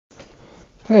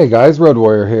Hey guys, Road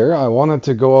Warrior here. I wanted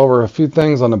to go over a few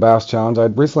things on the Bass Challenge. I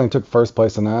recently took first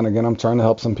place in that, and again, I'm trying to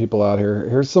help some people out here.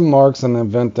 Here's some marks in the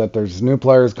event that there's new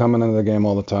players coming into the game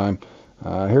all the time.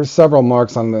 Here's several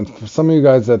marks on the, for some of you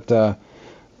guys that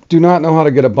do not know how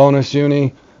to get a bonus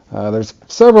uni. There's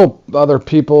several other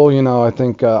people, I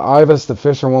think Ivis, the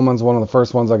fisherwoman's one of the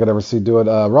first ones I could ever see do it.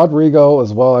 Rodrigo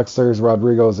as well, X Series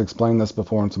Rodrigo has explained this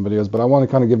before in some videos, but I want to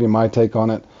kind of give you my take on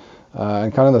it.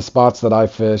 And kind of the spots that I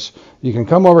fish. You can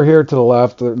come over here to the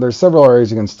left. There's several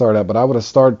areas you can start at, but I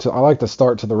like to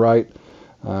start to the right.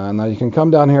 Now you can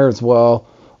come down here as well.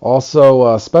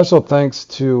 Also, special thanks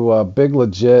to Big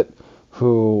Legit,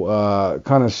 who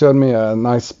kind of showed me a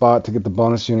nice spot to get the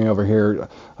bonus uni over here.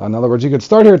 In other words, you could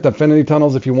start here at the Affinity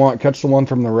Tunnels if you want. Catch the one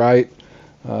from the right.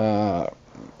 Uh,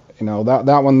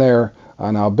 that one there.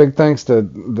 Now, big thanks to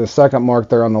the second mark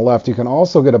there on the left. You can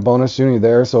also get a bonus uni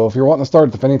there. So if you're wanting to start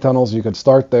at the Finny Tunnels, you could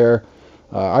start there.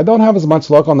 I don't have as much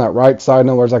luck on that right side. In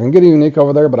other words, I can get a unique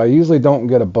over there, but I usually don't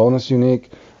get a bonus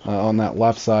unique on that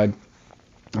left side.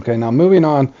 Okay, now moving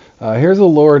on. Here's a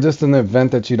lure just in the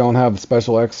event that you don't have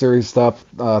special X Series stuff.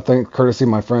 Courtesy of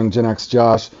my friend Gen X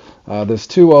Josh. This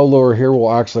 2.0 lure here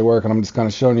will actually work, and I'm just kind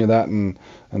of showing you that in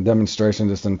demonstration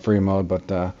just in free mode.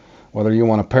 But whether you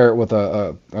want to pair it with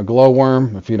a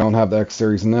glowworm if you don't have the X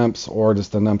Series nymphs, or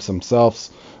just the nymphs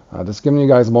themselves. Just giving you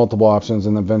guys multiple options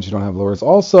in the event you don't have lures.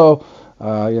 Also,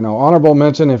 honorable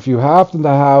mention if you happen to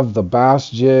have the bass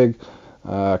jig,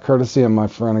 courtesy of my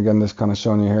friend, again, just kind of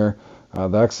showing you here.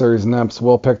 The X Series nymphs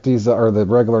will pick these, or the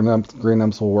regular nymphs, green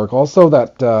nymphs will work. Also,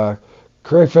 that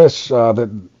crayfish,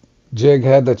 the jig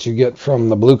head that you get from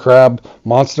the Blue Crab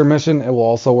Monster Mission, it will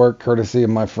also work, courtesy of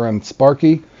my friend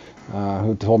Sparky.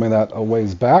 Who told me that a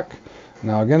ways back.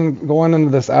 Now again, going into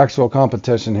this actual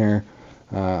competition here,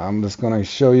 I'm just going to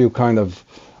show you kind of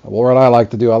what I like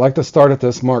to do. I like to start at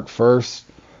this mark first,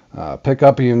 pick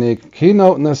up a unique.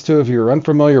 Keynote in this too, if you're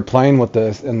unfamiliar playing with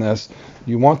this,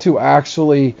 you want to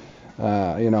actually,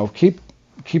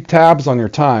 keep tabs on your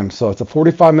time. So it's a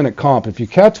 45-minute comp. If you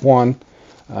catch one,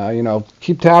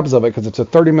 keep tabs of it because it's a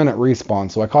 30-minute respawn.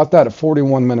 So I caught that at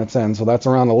 41 minutes in, so that's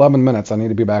around 11 minutes I need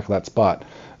to be back at that spot.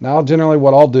 Now, generally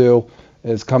what I'll do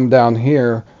is come down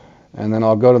here, and then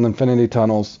I'll go to the Infinity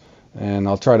Tunnels, and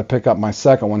I'll try to pick up my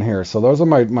second one here. So those are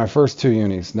my first two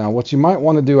unis. Now, what you might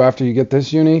want to do after you get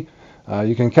this uni,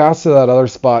 you can cast to that other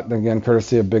spot, again,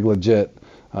 courtesy of Big Legit,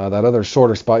 that other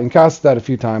shorter spot. You can cast that a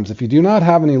few times. If you do not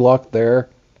have any luck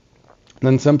there,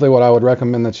 then simply what I would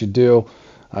recommend that you do,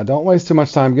 don't waste too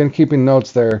much time. Again, keeping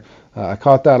notes there. I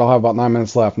caught that. I'll have about 9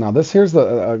 minutes left. Now, here's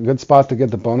a good spot to get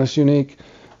the bonus unique.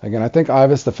 Again, I think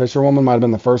Ivis, the fisherwoman, might have been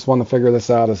the first one to figure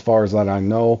this out as far as that I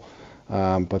know.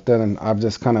 But then I've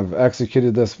just kind of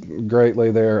executed this greatly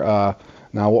there.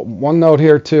 Now, one note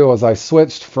here, too, is I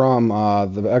switched from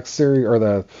the X Series, or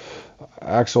the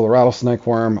actual rattlesnake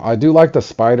worm. I do like the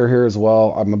spider here as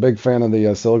well. I'm a big fan of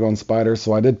the silicone spider,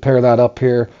 so I did pair that up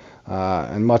here.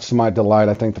 And much to my delight,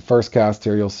 I think the first cast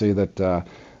here, you'll see that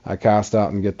I cast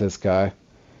out and get this guy.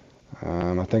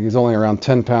 I think he's only around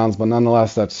 10 pounds, but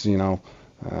nonetheless, that's,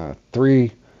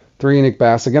 three unique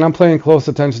bass. Again, I'm paying close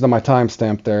attention to my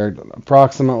timestamp there,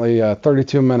 approximately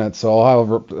 32 minutes. So I'll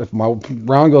have, if my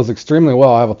round goes extremely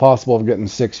well, I have a possible of getting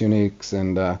 6 uniques,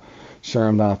 and sure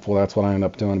enough, well, that's what I end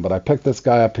up doing. But I picked this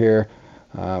guy up here,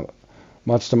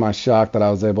 much to my shock that I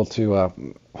was able to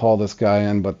haul this guy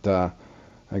in. But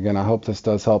again, I hope this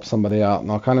does help somebody out,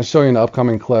 and I'll kind of show you in the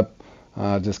upcoming clip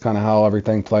just kind of how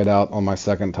everything played out on my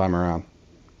second time around.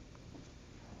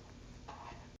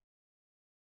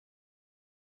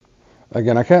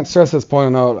 Again, I can't stress this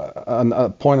point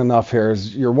enough here,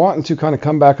 is you're wanting to kind of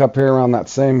come back up here around that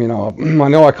same, I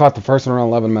know I caught the first one around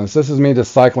 11 minutes. This is me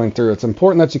just cycling through. It's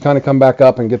important that you kind of come back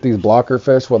up and get these blocker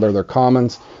fish, whether they're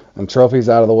commons and trophies,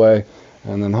 out of the way.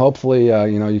 And then hopefully,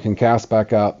 you can cast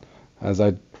back out as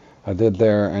I did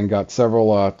there, and got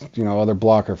several, other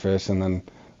blocker fish. And then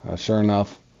sure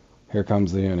enough, here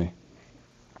comes the uni.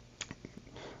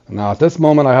 Now, at this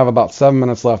moment, I have about 7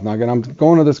 minutes left. Now, again, I'm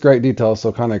going into this great detail,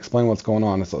 so kind of explain what's going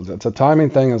on. It's a timing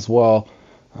thing as well.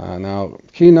 Now,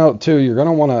 keynote too, you're going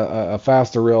to want a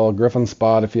faster reel, a Griffin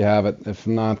spot if you have it. If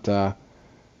not,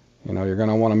 you're going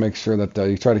to want to make sure that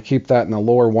you try to keep that in the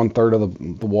lower 1/3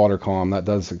 of the water column. That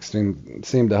does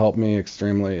seem to help me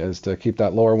extremely, is to keep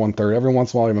that lower 1/3. Every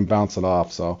once in a while, even bounce it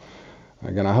off. So,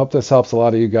 again, I hope this helps a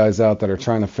lot of you guys out that are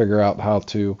trying to figure out how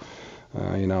to,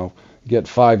 get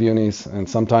 5 unis and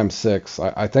sometimes 6.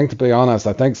 I think, to be honest,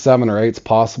 I think 7 or 8 is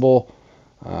possible,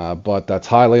 but that's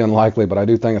highly unlikely. But I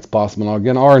do think it's possible. Now,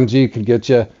 again, RNG could get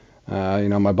you.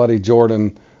 My buddy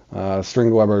Jordan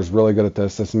Stringed Weber is really good at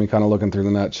this. This is me kind of looking through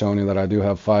the net, showing you that I do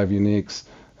have 5 uniques.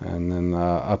 And then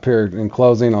up here in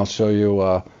closing, I'll show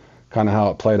you kind of how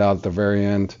it played out at the very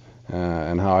end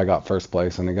and how I got first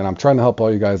place. And again, I'm trying to help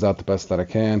all you guys out the best that I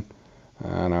can.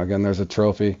 And again, there's a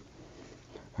trophy.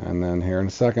 And then here in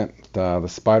a second, the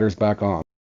spider's back on.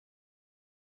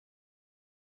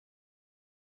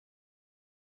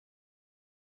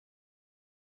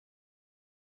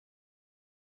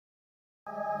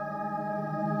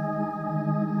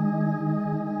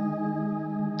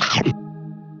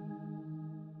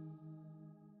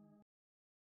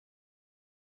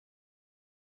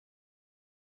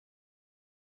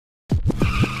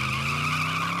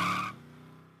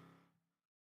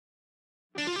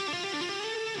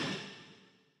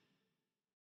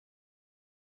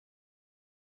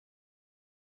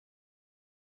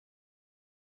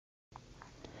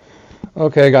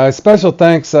 Okay, guys, special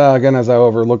thanks again as I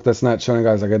overlooked this net showing you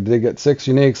guys I did get 6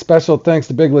 unique. Special thanks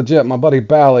to Big Legit, my buddy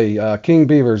Bally, King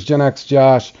Beavers, Gen X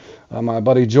Josh, my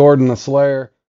buddy Jordan the Slayer.